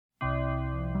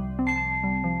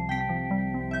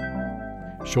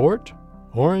Short,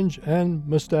 orange, and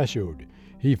mustachioed,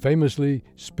 he famously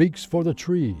speaks for the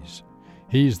trees.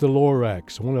 He's the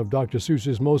Lorax, one of Dr.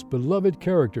 Seuss's most beloved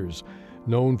characters,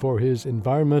 known for his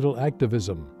environmental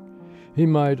activism. He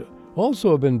might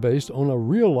also have been based on a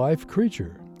real-life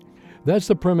creature. That's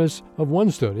the premise of one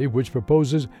study, which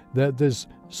proposes that this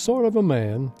sort of a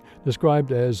man,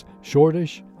 described as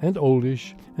shortish and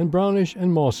oldish and brownish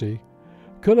and mossy,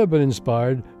 could have been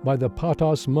inspired by the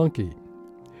potos monkey.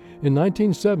 In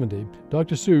 1970,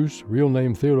 Dr. Seuss, real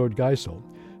name Theodore Geisel,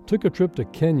 took a trip to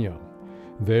Kenya.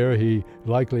 There he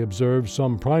likely observed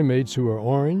some primates who are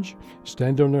orange,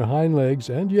 stand on their hind legs,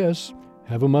 and yes,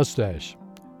 have a mustache.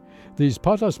 These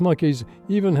potos monkeys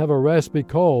even have a raspy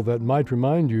call that might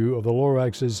remind you of the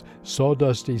Lorax's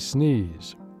sawdusty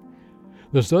sneeze.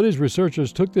 The study's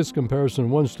researchers took this comparison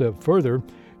one step further,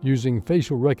 using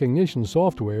facial recognition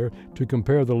software to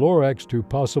compare the Lorax to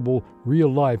possible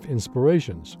real-life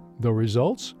inspirations. The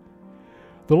results?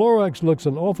 The Lorax looks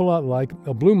an awful lot like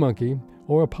a blue monkey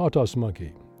or a potos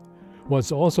monkey.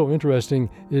 What's also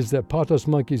interesting is that potos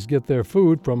monkeys get their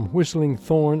food from whistling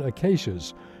thorn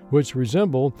acacias, which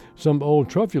resemble some old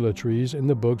truffula trees in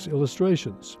the book's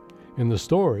illustrations. In the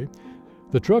story,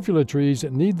 the truffula trees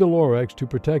need the Lorax to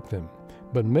protect them,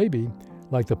 but maybe,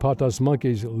 like the potos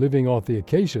monkeys living off the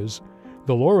acacias,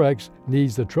 the Lorax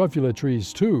needs the truffula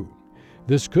trees too.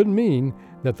 This could mean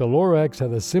that the Lorax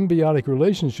had a symbiotic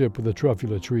relationship with the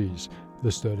truffula trees,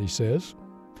 the study says.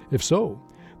 If so,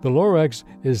 the Lorax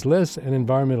is less an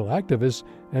environmental activist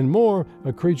and more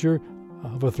a creature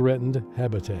of a threatened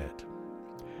habitat.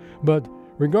 But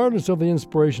regardless of the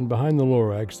inspiration behind the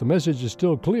Lorax, the message is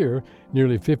still clear.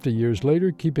 Nearly 50 years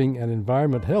later, keeping an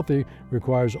environment healthy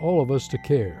requires all of us to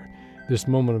care. This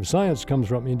moment of science comes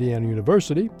from Indiana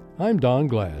University. I'm Don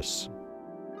Glass.